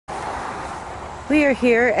We are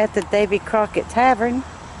here at the Davey Crockett Tavern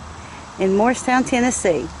in Morristown,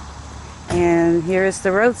 Tennessee. And here is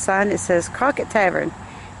the road sign. It says Crockett Tavern.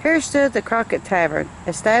 Here stood the Crockett Tavern,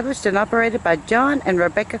 established and operated by John and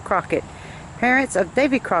Rebecca Crockett, parents of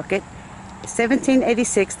Davey Crockett,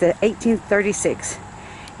 1786 to 1836.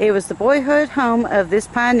 It was the boyhood home of this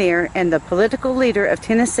pioneer and the political leader of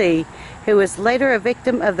Tennessee, who was later a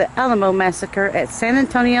victim of the Alamo Massacre at San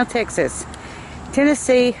Antonio, Texas.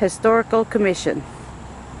 Tennessee Historical Commission.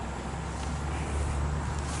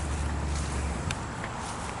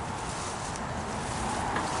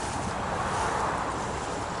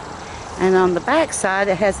 And on the back side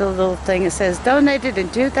it has a little thing that says donated in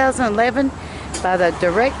 2011 by the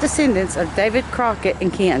direct descendants of David Crockett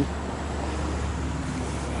and kin.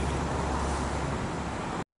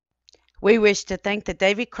 We wish to thank the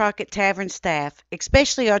Davey Crockett Tavern staff,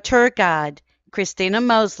 especially our tour guide, Christina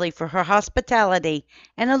Mosely, for her hospitality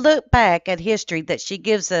and a look back at history that she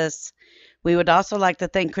gives us. We would also like to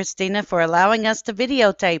thank Christina for allowing us to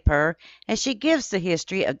videotape her as she gives the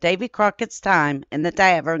history of Davey Crockett's time in the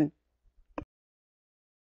tavern.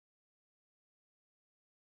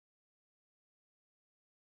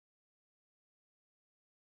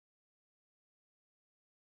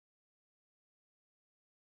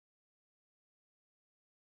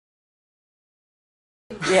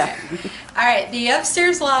 Yeah. All right, the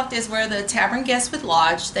upstairs loft is where the tavern guests would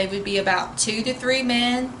lodge. They would be about 2 to 3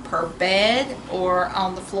 men per bed, or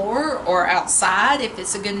on the floor, or outside if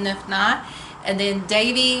it's a good enough night. And then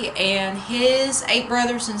Davey and his 8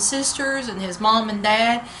 brothers and sisters and his mom and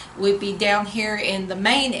dad would be down here in the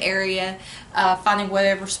main area, finding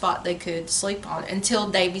whatever spot they could sleep on until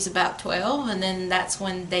Davey's about 12. And then that's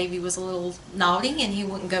when Davey was a little naughty and he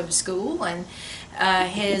wouldn't go to school. And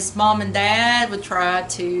his mom and dad would try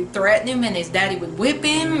to threaten him, and his daddy would whip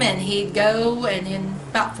him, and he'd go, and in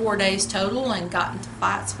about 4 days total, and got into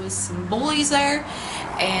fights with some bullies there.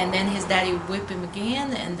 And then his daddy would whip him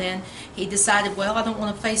again, and then he decided, well, I don't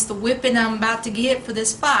want to face the whipping I'm about to get for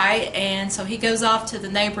this fight, and so he goes off to the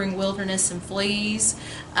neighboring wilderness and flees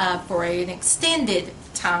for an extended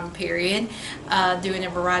time period, doing a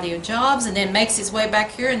variety of jobs, and then makes his way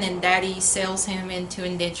back here, and then Daddy sells him into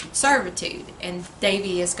indentured servitude. And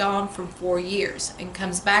Davey is gone for 4 years and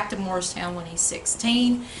comes back to Morristown when he's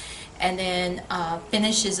 16, and then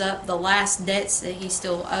finishes up the last debts that he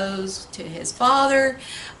still owes to his father,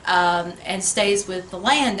 and stays with the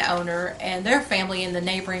landowner and their family in the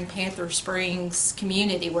neighboring Panther Springs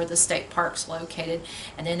community where the state park's located.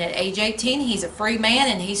 And then at age 18 he's a free man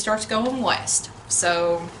and he starts going west.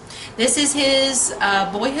 So this is his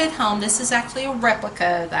boyhood home. This is actually a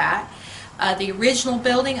replica of that. The original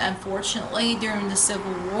building, unfortunately, during the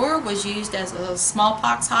Civil War was used as a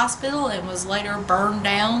smallpox hospital and was later burned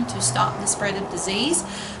down to stop the spread of disease.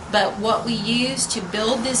 But what we used to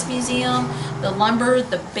build this museum, the lumber,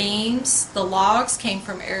 the beams, the logs came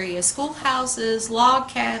from area schoolhouses, log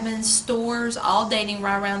cabins, stores, all dating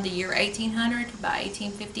right around the year 1800 to about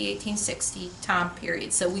 1850, 1860 time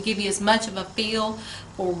period. So we give you as much of a feel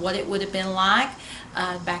for what it would have been like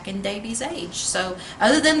back in Davey's age. So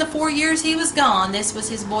other than the 4 years he was gone, this was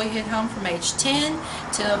his boyhood home from age 10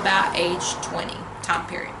 to about age 20 time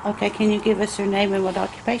period. Okay, can you give us your name and what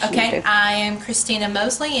occupation you do? Okay, I am Christina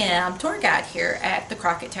Mosely and I'm tour guide here at the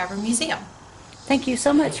Crockett Tavern Museum. Thank you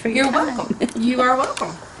so much for your time. You're welcome. You are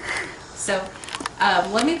welcome. So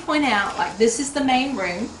let me point out, like, this is the main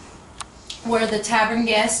room where the tavern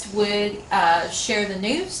guests would share the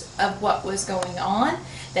news of what was going on.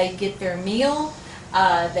 They'd get their meal,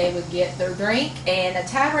 they would get their drink, and a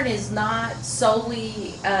tavern is not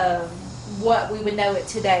solely what we would know it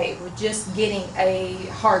today. We're just getting a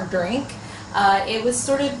hard drink. It was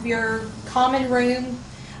sort of your common room.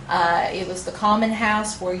 It was the common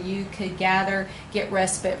house where you could gather, get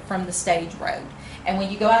respite from the stage road. And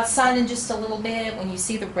when you go outside in just a little bit, when you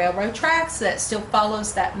see the railroad tracks, that still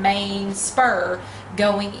follows that main spur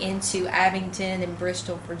going into Abington and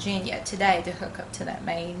Bristol, Virginia today to hook up to that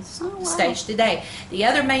main stage today. The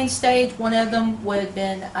other main stage, one of them would have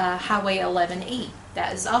been Highway 11E.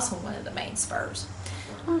 That is also one of the main spurs.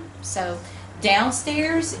 So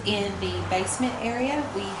downstairs in the basement area,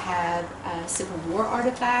 we have Civil War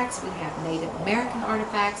artifacts, we have Native American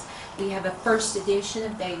artifacts, we have a first edition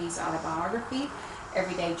of Davey's autobiography,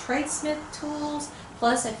 everyday tradesmith tools,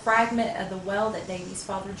 plus a fragment of the well that Davey's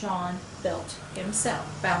father John built himself,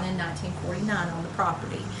 found in 1949 on the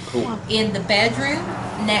property. Cool. In the bedroom,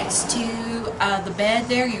 next to the bed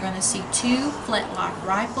there, you're going to see 2 flintlock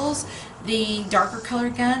rifles. The darker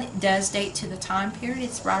colored gun does date to the time period.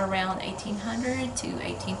 It's right around 1800 to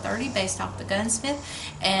 1830 based off the gunsmith.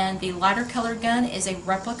 And the lighter colored gun is a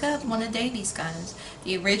replica of one of Davey's guns.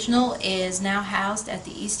 The original is now housed at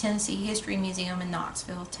the East Tennessee History Museum in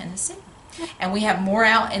Knoxville, Tennessee. And we have more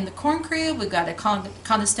out in the corn crib. We've got a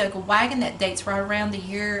Conestoga wagon that dates right around the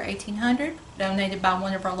year 1800, donated by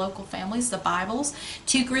one of our local families, the Bibles.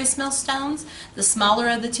 2 gristmill stones. The smaller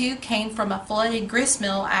of the 2 came from a flooded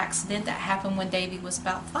gristmill accident that happened when Davey was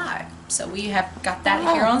about 5. So we have got that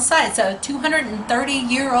here on site. So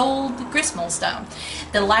 230-year-old gristmill stone.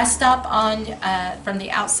 The last stop on from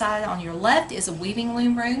the outside on your left is a weaving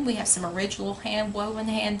loom room. We have some original hand-woven,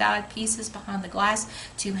 hand-dyed pieces behind the glass,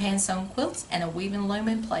 2 hand-sewn quilts, and a weaving loom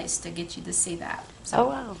in place to get you to see that. So, Oh,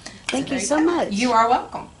 wow. Thank you so much. You are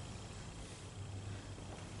welcome.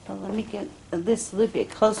 Well, let me get this a little bit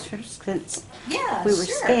closer since Yeah, we were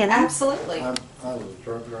sure. scanning. Absolutely. I was a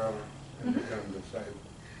truck driver and become disabled.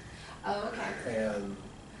 Oh, okay. And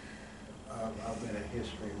I've been a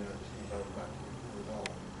history nut since I was about 2 years old.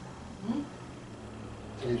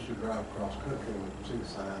 I used to drive across country and see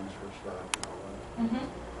signs for stuff and all that.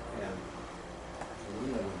 And so we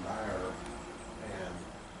live in Dyer, and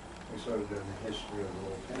we started doing the history of the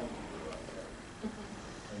little town we grew up there.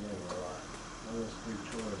 And they were like, well, let's do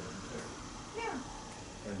tourism too. Yeah.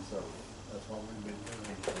 And so that's what we've been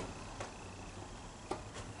doing for the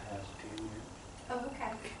past 10 years. Oh,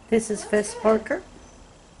 okay. This is Fess Parker.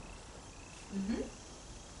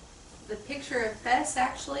 The picture of Fess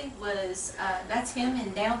actually was, that's him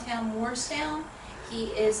in downtown Morristown. He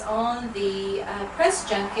is on the press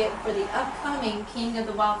junket for the upcoming King of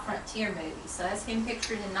the Wild Frontier movie. So that's him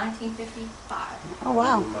pictured in 1955. Oh,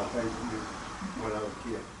 wow. That was my favorite movie when I was a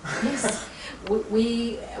kid. Yes.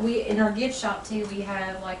 We in our gift shop too, we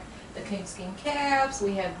have like the coonskin caps,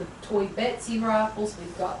 we have the toy Betsy rifles,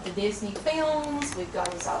 we've got the Disney films, we've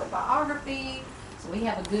got his autobiography. So we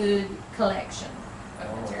have a good collection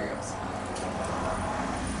of materials.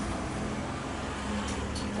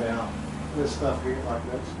 Now, this stuff here like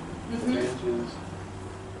this, the benches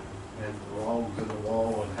and the logs in the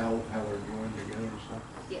wall and how they're joined together and stuff.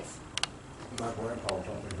 Yes. My grandpa taught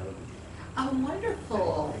me how to do that. Oh,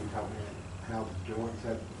 wonderful. He taught me how the joints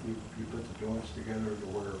have, you put the joints together to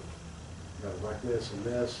where, you know, like this and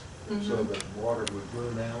this, so that water would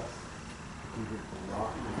run out. You get the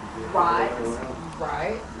rock, you get Right. the water around.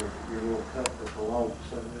 Right. Your little cup with the log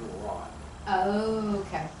sitting in will rot. Oh,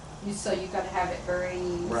 okay. So you've got to have it very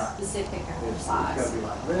Right. specific on your It's got size. to be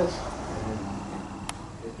like this, and then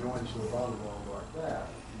it joins to the bottom log like that.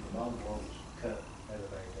 And the bottom log is cut at an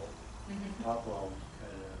angle, top log is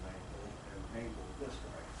cut at an angle this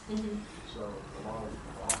way. So the log is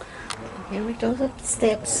the bottom. Here we go up the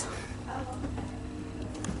steps.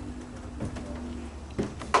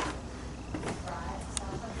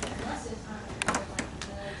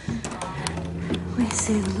 We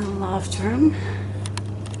see the little loft room.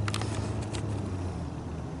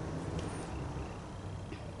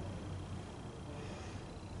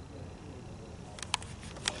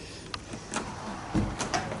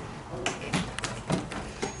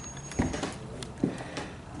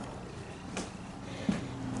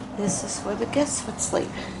 This is where the guests would sleep.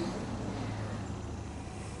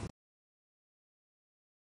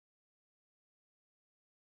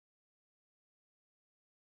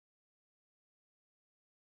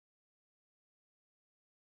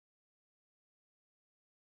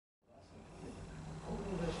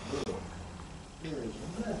 There is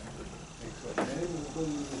nothing except Daniel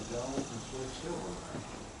Cleveland and Jones and Swiss Silver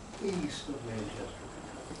east of Manchester.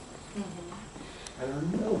 And I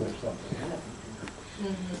know there's something happening here.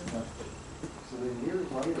 So then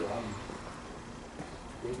years later, I'm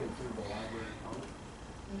digging through the library home.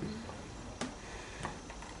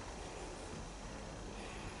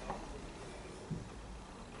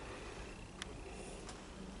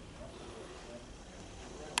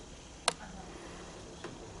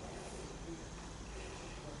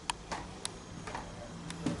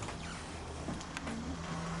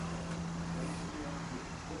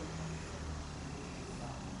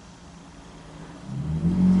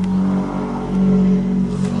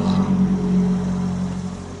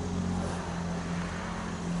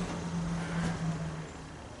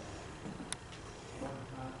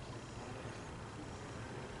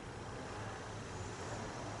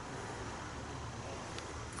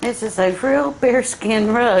 This is a real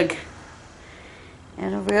bearskin rug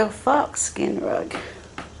and a real fox skin rug.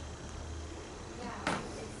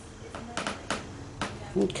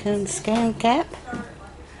 And coonskin cap.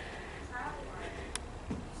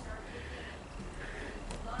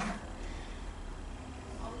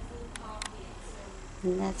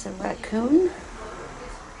 And that's a raccoon.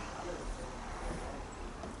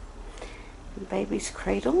 Baby's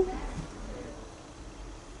cradle.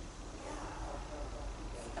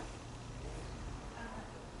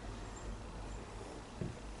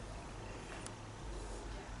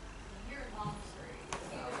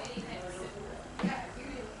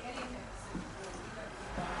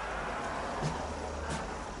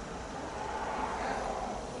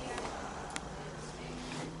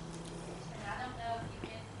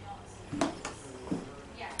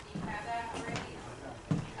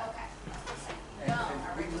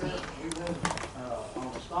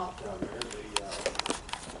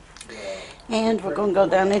 And we're going to go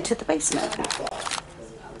down into the basement.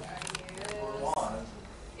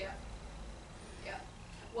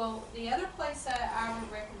 Well, the other place that I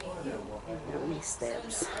would recommend. Down these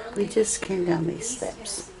steps. We just came down these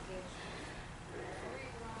steps.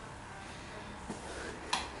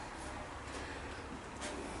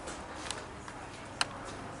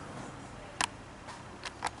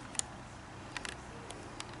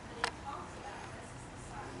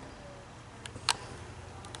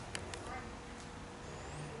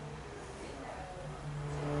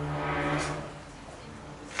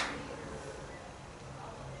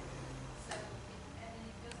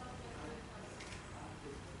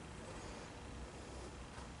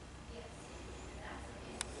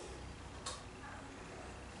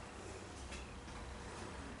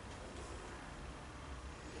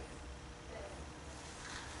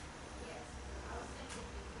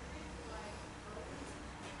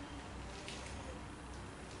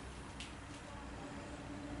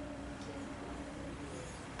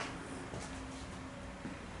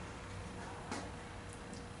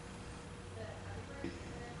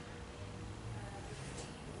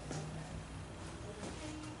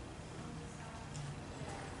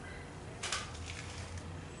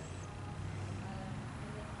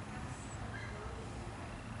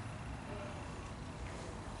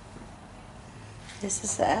 This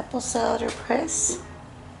is the apple cider press.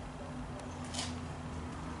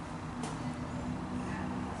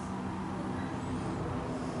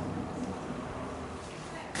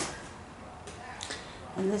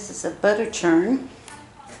 And this is a butter churn.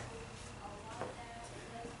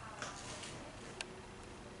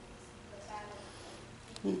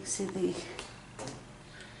 You can see the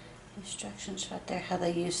instructions right there, how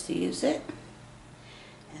they used to use it.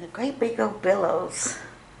 And a great big old billows.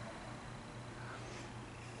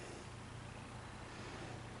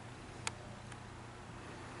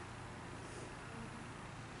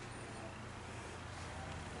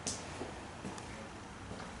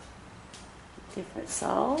 Different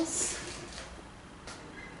saws.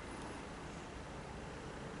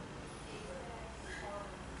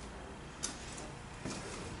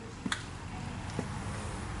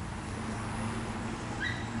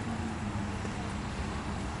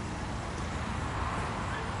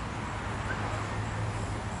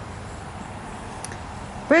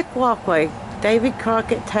 Brick walkway, Davey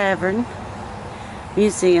Crockett Tavern,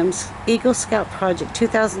 Museums, Eagle Scout Project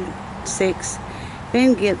 2006,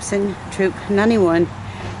 Ben Gibson, Troop 91,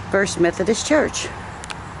 First Methodist Church.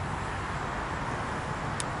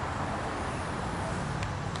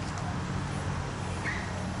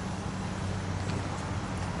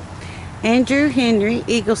 Andrew Henry,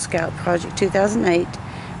 Eagle Scout Project 2008,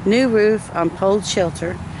 new roof on Poled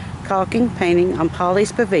Shelter, caulking, painting on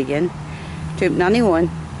Polly's Pavilion, Troop 91,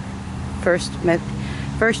 First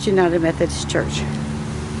United Methodist Church.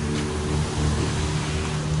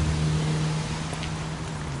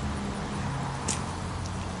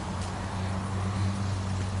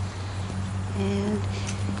 And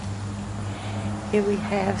here we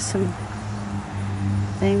have some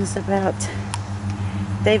things about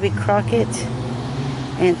Davey Crockett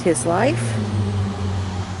and his life.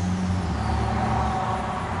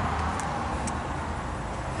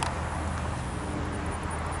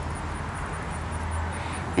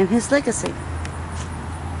 And his legacy.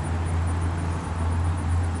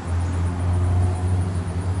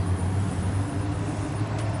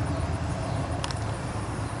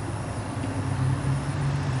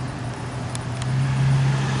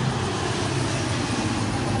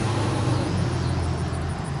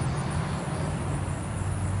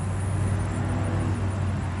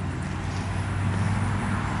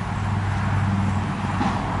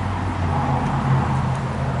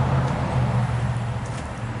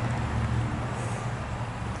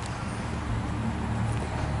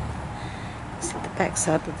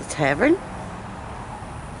 Backside of the tavern.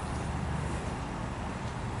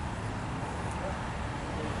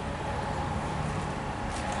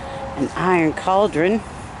 An iron cauldron.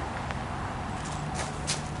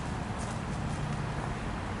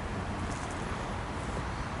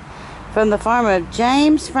 from the farm of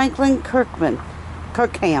James Franklin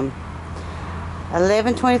Kirkham,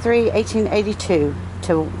 11/23/1882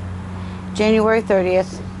 to January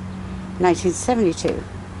 30th, 1972,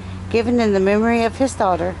 given in the memory of his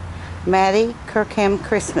daughter, Maddie Kirkham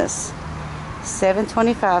Christmas,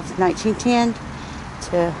 7/25/1910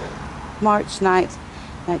 to March 9th,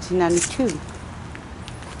 1992.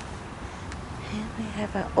 And we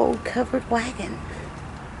have an old covered wagon.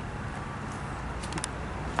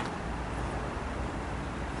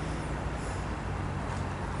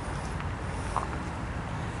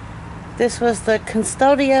 This was the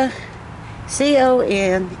Constoga, Connestoga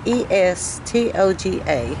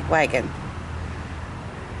wagon.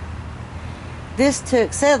 This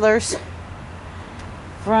took settlers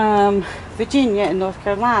from Virginia and North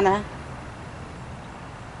Carolina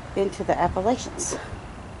into the Appalachians.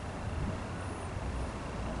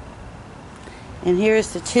 And here's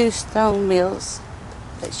the two stone mills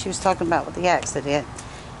that she was talking about with the accident.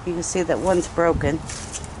 You can see that one's broken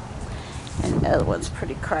and the other one's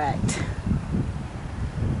pretty cracked.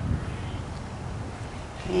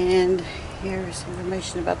 And here's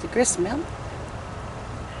information about the grist mill.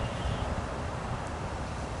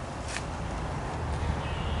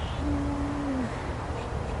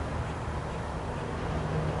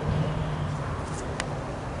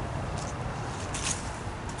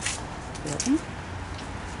 Building.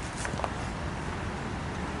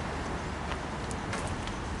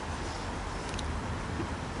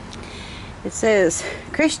 It says,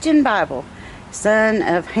 Christian Bible. Son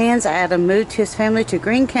of Hans Adam, moved his family to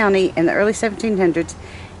Greene County in the early 1700s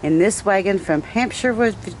in this wagon from Hampshire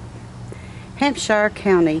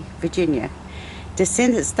County, Virginia.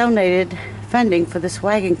 Descendants donated funding for this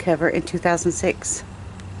wagon cover in 2006.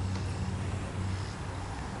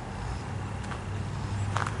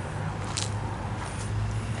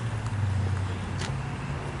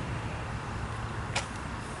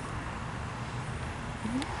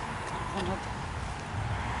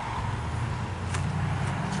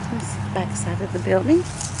 This is the back side of the building.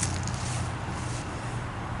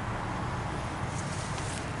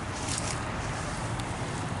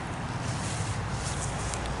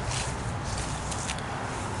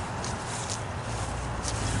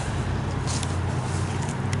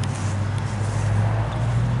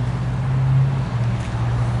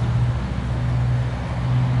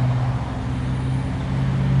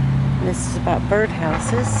 This is about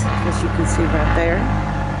birdhouses, as you can see right there.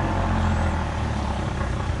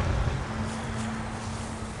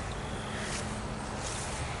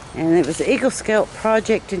 And it was the Eagle Scout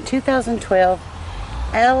project in 2012.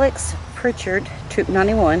 Alex Pritchard, Troop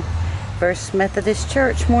 91, First Methodist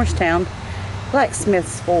Church, Morristown,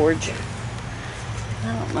 Blacksmith's Forge.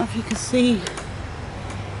 I don't know if you can see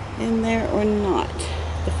in there or not,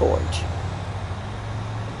 the forge.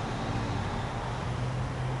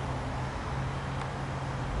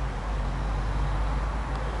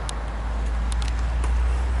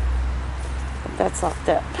 But that's locked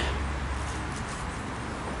up.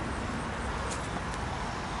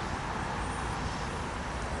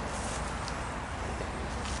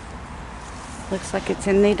 Looks like it's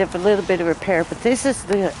in need of a little bit of repair, but this is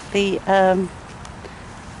the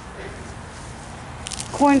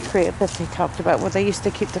corn crib that they talked about, where they used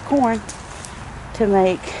to keep the corn to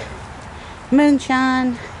make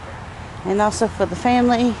moonshine, and also for the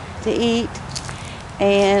family to eat,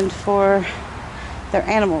 and for their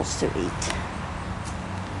animals to eat.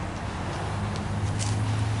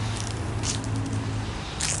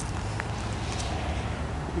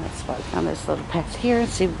 Let's walk down this little path here and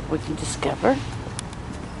see what we can discover.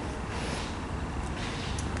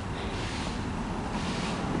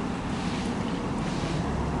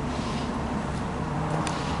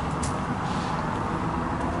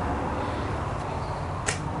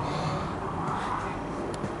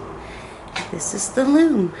 This is the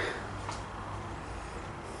loom.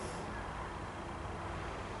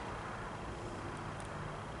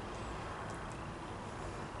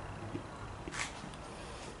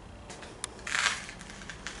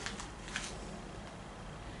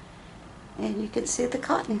 And you can see the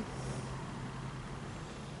cotton.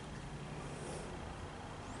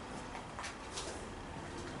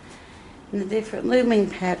 And the different looming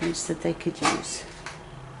patterns that they could use.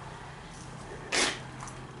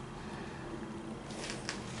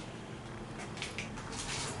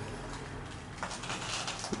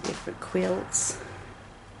 Different quilts.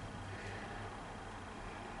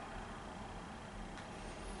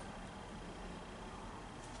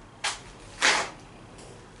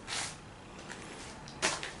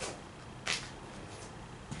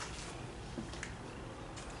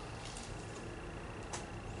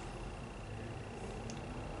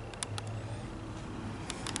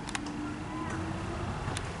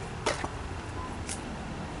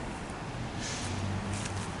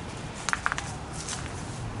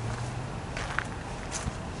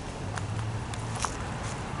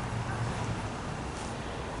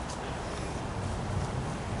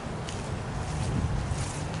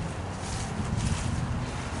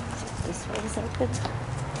 This way is open.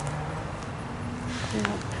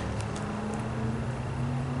 Nope.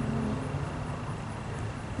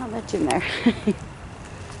 Not much in there.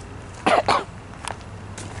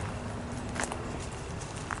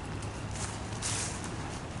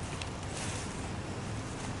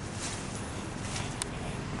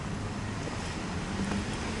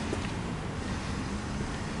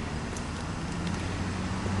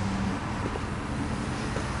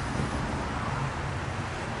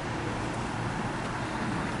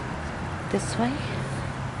 This way.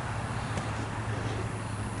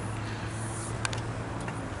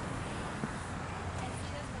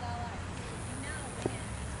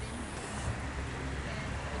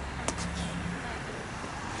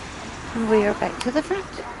 And we are back to the front.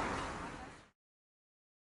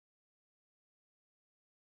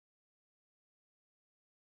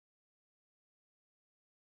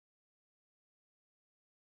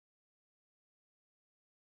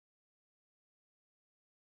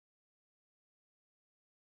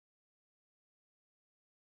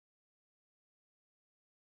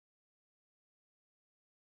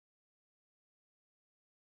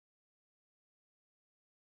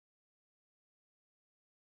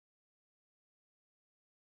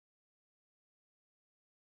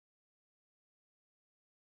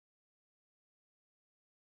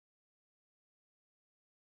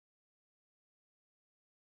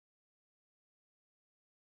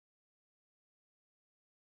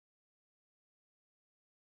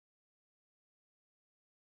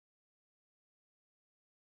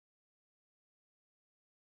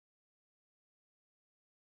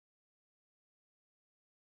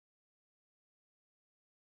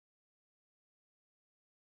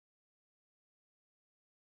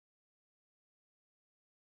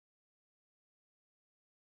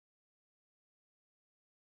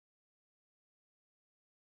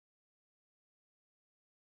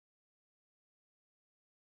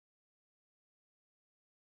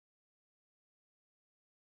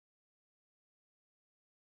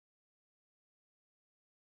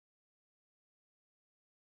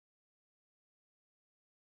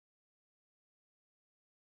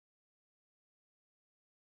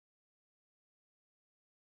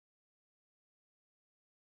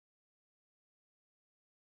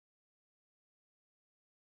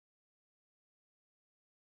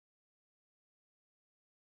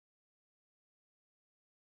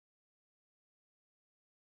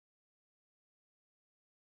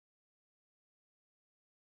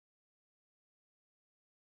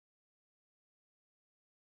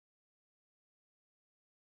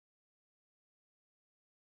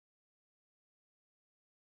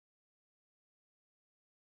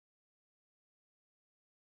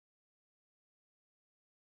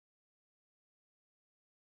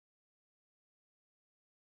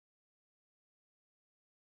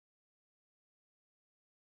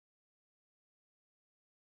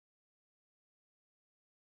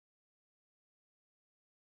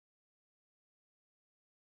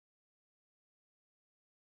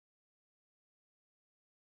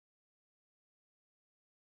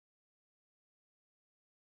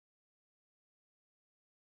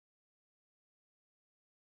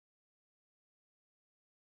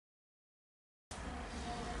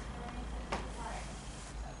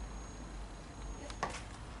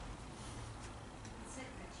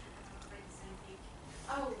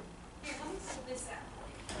 Oh, here, let me pull this out.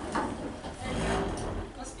 There you go.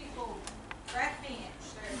 Must be full. Rack bench.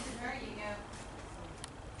 There you go.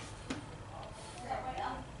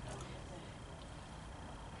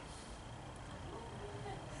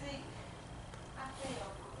 See, I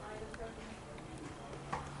fell.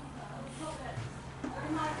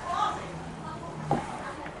 In my closet.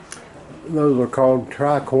 Those are called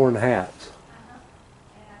tricorn hats.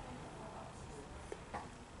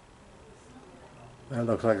 That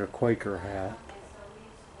looks like a Quaker hat.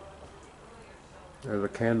 There's a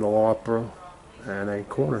candelabra and a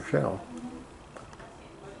corner shell.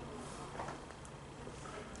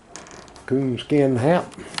 Coonskin hat.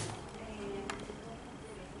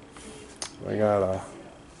 They got a,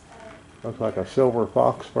 looks like a silver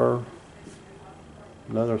fox fur.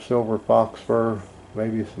 Another silver fox fur.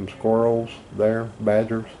 Maybe some squirrels there,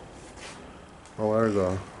 badgers. Oh, there's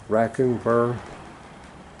a raccoon fur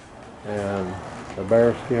and a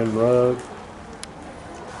bearskin rug.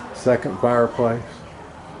 Second fireplace.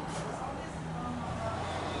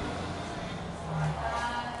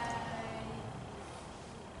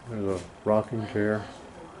 There's a rocking chair.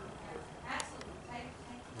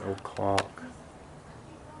 No clock.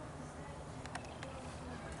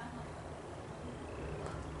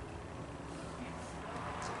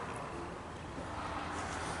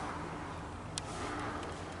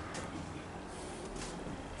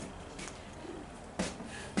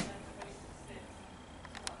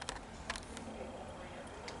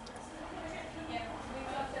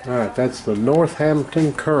 Alright, that's the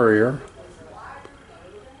Northampton Courier.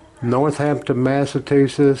 Northampton,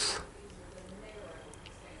 Massachusetts,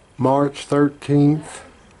 March 13th.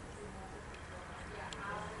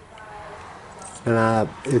 And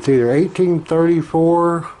it's either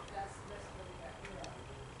 1834.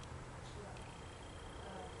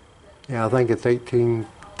 Yeah, I think it's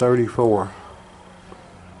 1834.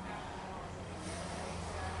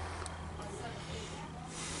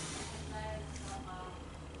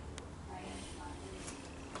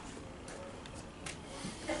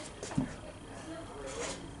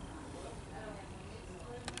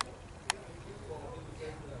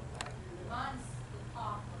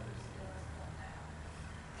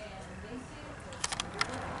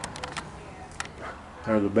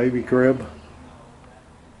 There's a baby crib.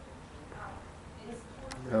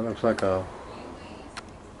 That looks like a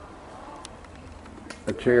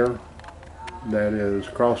chair that is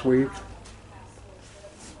crossweave.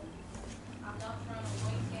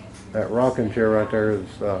 That rocking chair right there is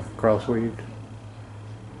crossweaved.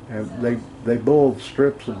 And they boiled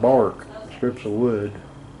strips of bark, strips of wood,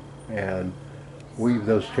 and weave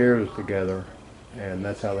those chairs together, and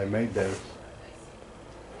that's how they made those.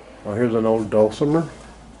 Well, here's an old dulcimer.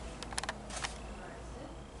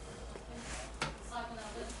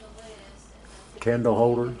 Candle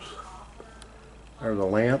holders. There's a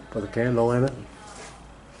lamp with a candle in it.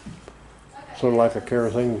 Sort of like a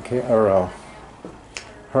kerosene or a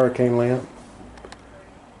hurricane lamp.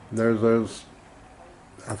 There's those,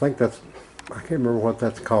 I think that's, I can't remember what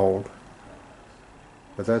that's called,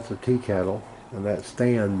 but that's a tea kettle, and that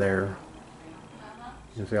stand there.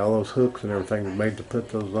 You see all those hooks and everything are made to put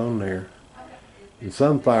those on there. And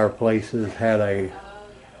some fireplaces had a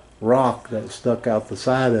rock that stuck out the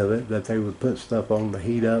side of it that they would put stuff on to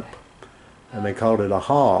heat up, and they called it a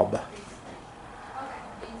hob.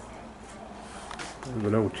 There's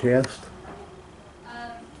an old chest.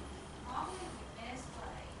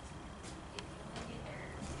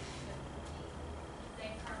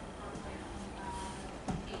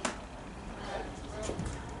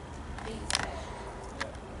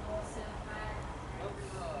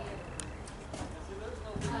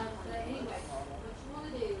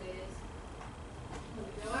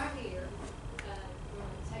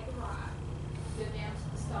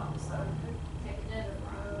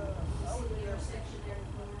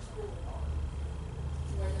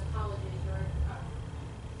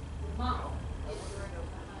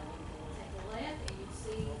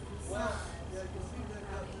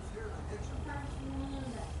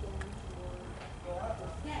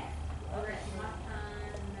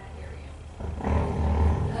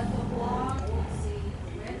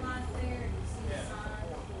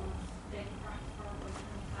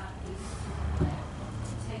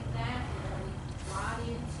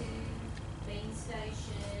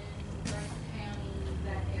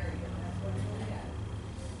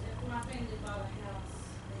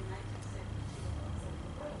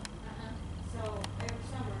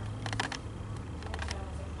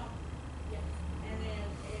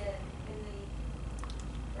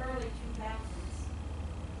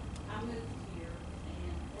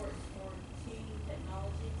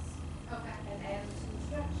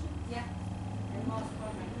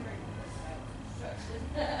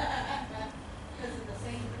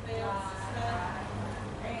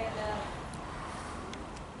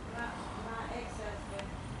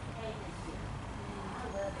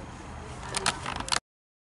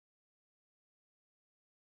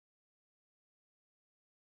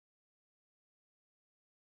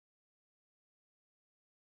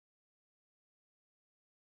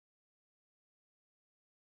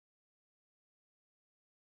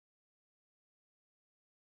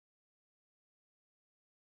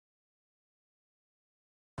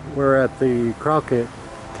 We're at the Crockett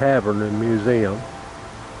Tavern and Museum.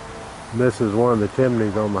 This is one of the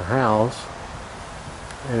chimneys on the house,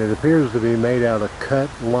 and it appears to be made out of cut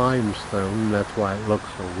limestone. That's why it looks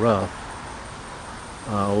so rough.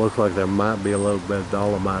 Looks like there might be a little bit of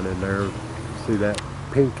dolomite in there. See that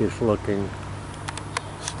pinkish looking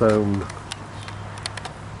stone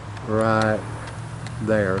right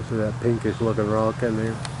there. See that pinkish looking rock in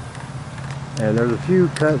there? And there's a few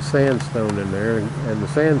cut sandstone in there, and the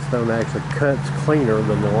sandstone actually cuts cleaner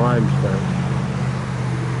than the limestone.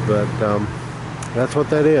 But that's what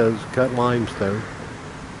that is, cut limestone.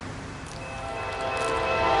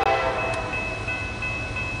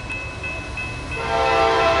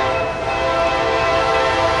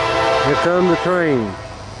 Here comes the train.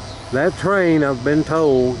 That train, I've been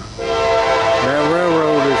told, that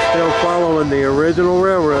railroad is still following the original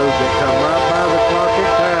railroad that come right by the Crockett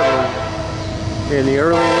Tavern in the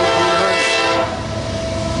early 1800s.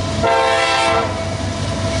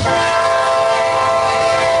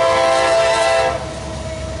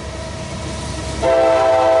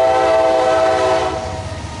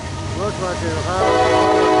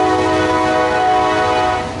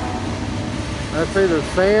 either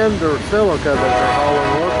sand or silica that they're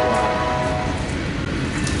hauling work line.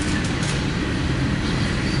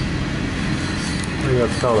 I think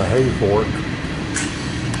that's called a hay fork.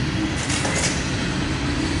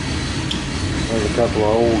 There's a couple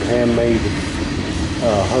of old handmade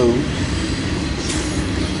hose.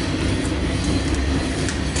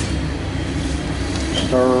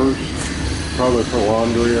 Stirrers, probably for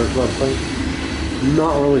laundry or something.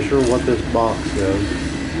 Not really sure what this box is.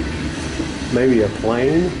 Maybe a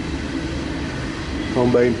plane.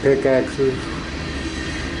 Homemade pickaxes,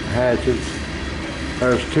 hatchets.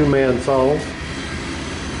 There's two-man saws.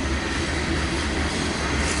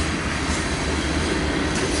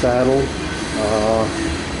 Saddle.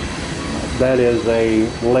 That is a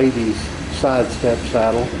lady's side step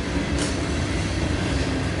saddle.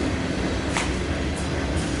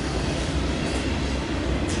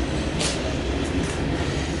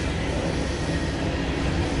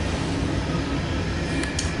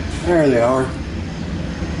 There they are.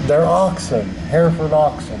 They're oxen, Hereford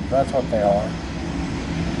oxen, that's what they are.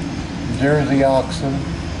 Jersey oxen,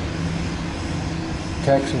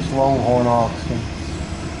 Texas Longhorn oxen,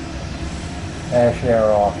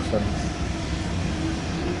 Asher oxen.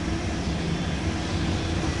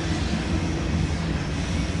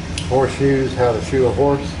 Horseshoes, how to shoe a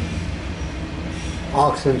horse.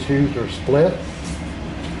 Oxen shoes are split.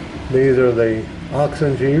 These are the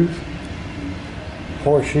oxen shoes.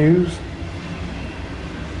 Horseshoes,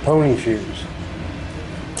 pony shoes.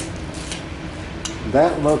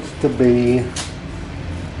 That looks to be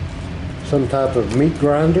some type of meat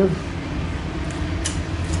grinder.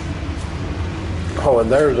 Oh,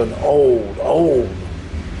 and there's an old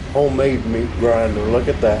homemade meat grinder. Look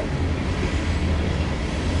at that.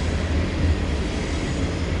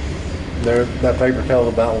 There, that paper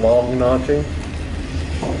tells about log notching.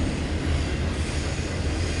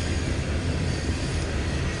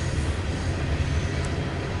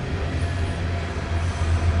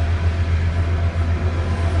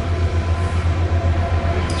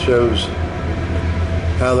 Shows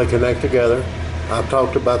how they connect together. I've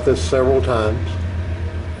talked about this several times.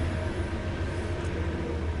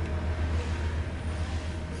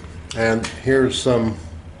 And here's some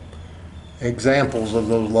examples of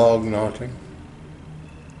those log notching.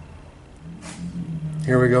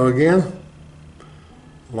 Here we go again.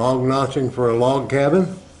 Log notching for a log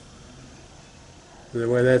cabin. The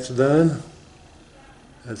way that's done,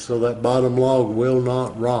 that's so that bottom log will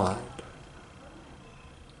not rot.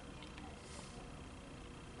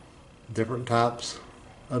 Different types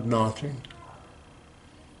of notching.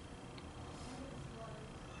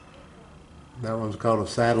 That one's called a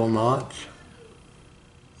saddle notch.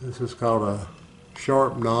 This is called a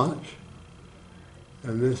sharp notch.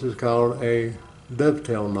 And this is called a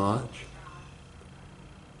dovetail notch,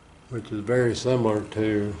 which is very similar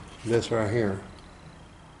to this right here.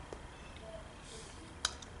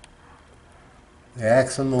 The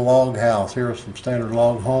axe in the log house. Here are some standard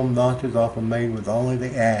log home notches, often made with only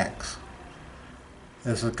the axe.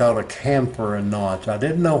 This is called a camphor notch. I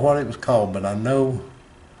didn't know what it was called, but I know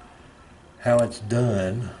how it's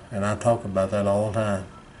done, and I talk about that all the time.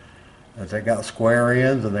 That they got square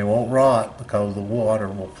ends and they won't rot because the water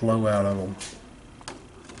will flow out of them.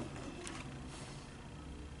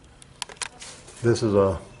 This is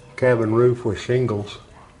a cabin roof with shingles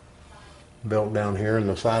built down here in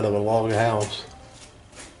the side of a log house.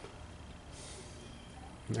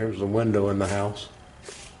 There's the window in the house.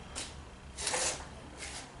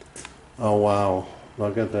 Oh wow,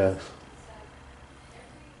 look at this.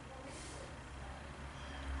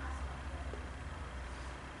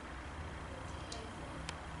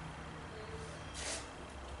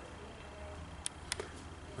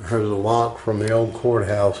 There's a lock from the old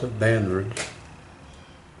courthouse at Dandridge.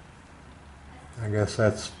 I guess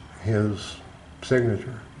that's his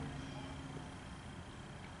signature.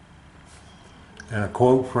 And a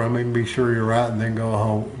quote from him, be sure you're right and then go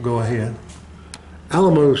home, go ahead.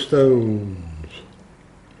 Alamo stones.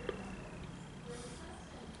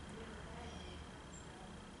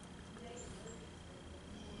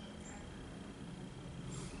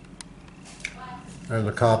 There's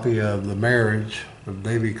a copy of the marriage of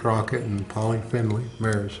Davey Crockett and Polly Finley,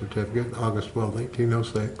 marriage certificate, August 12,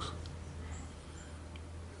 1806.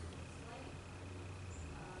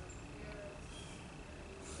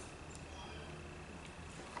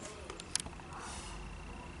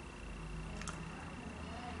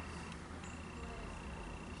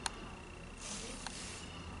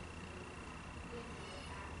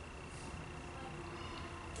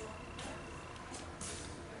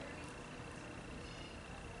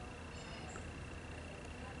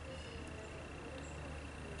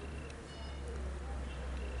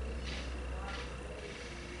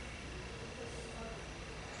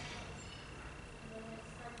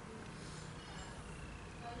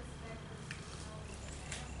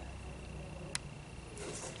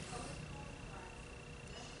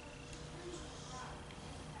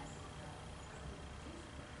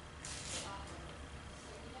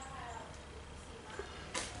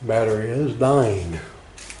 Battery is dying.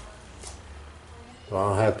 So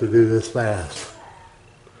I'll have to do this fast.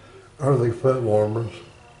 Early foot warmers.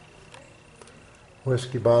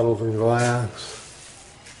 Whiskey bottles and glass.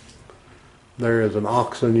 There is an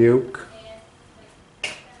oxen yoke.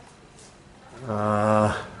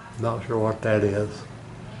 Not sure what that is.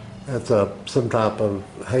 That's some type of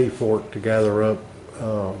hay fork to gather up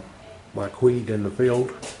like wheat in the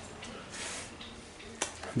field.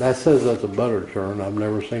 That says that's a butter churn. I've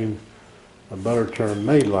never seen a butter churn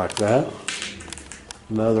made like that.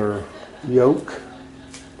 Another yoke.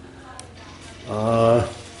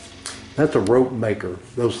 That's a rope maker.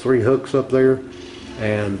 Those 3 hooks up there,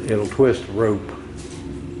 and it'll twist the rope.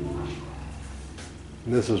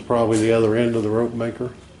 And this is probably the other end of the rope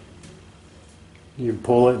maker. You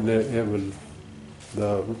pull it, and it would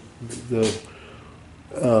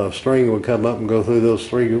the string would come up and go through those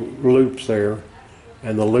 3 loops there,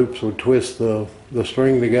 and the loops would twist the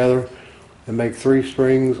string together and make 3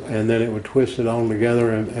 strings, and then it would twist it all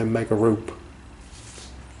together and make a rope.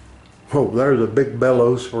 Oh, there's a big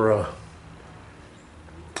bellows for a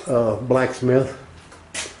blacksmith.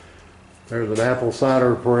 There's an apple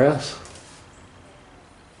cider press.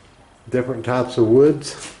 Different types of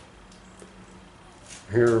woods.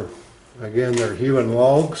 Here again, they're hewing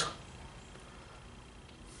logs.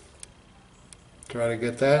 Try to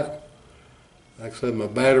get that. Like I said, my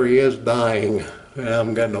battery is dying, and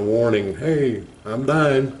I'm getting a warning. Hey, I'm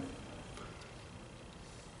dying.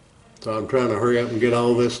 So I'm trying to hurry up and get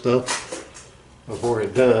all this stuff before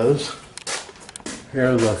it does.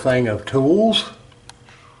 Here's a thing of tools.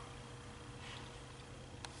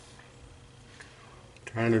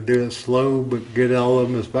 Trying to do it slow, but get all of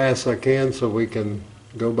them as fast as I can so we can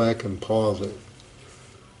go back and pause it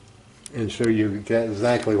and show you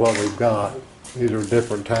exactly what we've got. These are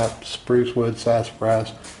different types: spruce wood,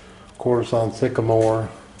 sassafras, quartersawn, sycamore,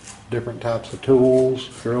 different types of tools,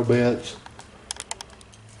 drill bits.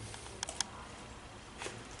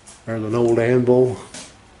 There's an old anvil,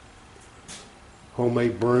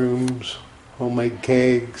 homemade brooms, homemade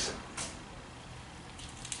kegs.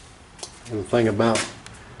 And the thing about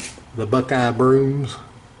the Buckeye brooms,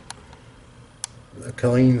 the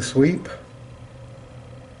clean sweep.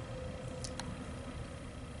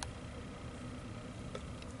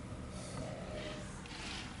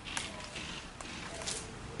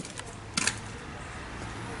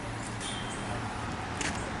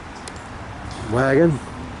 Wagon.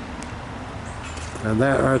 And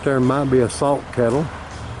that right there might be a salt kettle.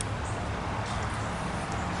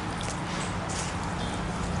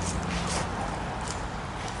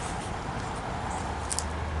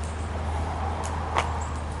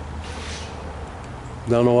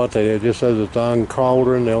 Don't know what they did. It just says it's on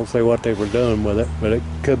cauldron. They don't say what they were doing with it, but it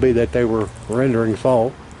could be that they were rendering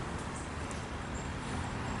salt.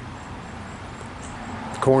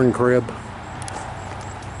 Corn crib.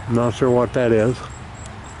 I'm not sure what that is.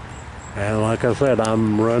 And like I said,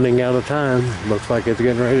 I'm running out of time. Looks like it's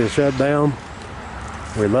getting ready to shut down.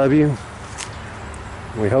 We love you.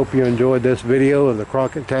 We hope you enjoyed this video of the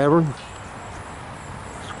Crockett Tavern.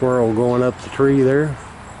 Squirrel going up the tree there.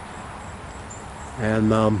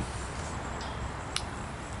 And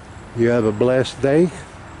you have a blessed day.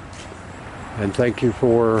 And thank you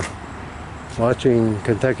for watching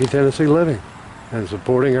Kentucky, Tennessee Living and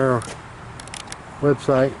supporting our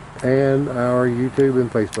website and our YouTube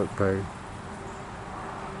and Facebook page.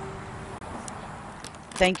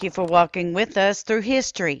 Thank you for walking with us through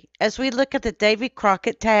history as we look at the Davey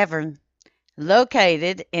Crockett Tavern,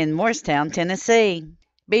 located in Morristown, Tennessee.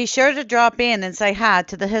 Be sure to drop in and say hi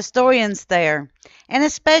to the historians there. And a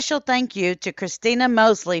special thank you to Christina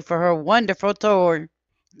Mosely for her wonderful tour.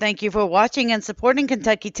 Thank you for watching and supporting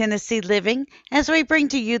Kentucky, Tennessee Living as we bring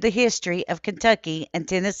to you the history of Kentucky and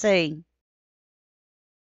Tennessee.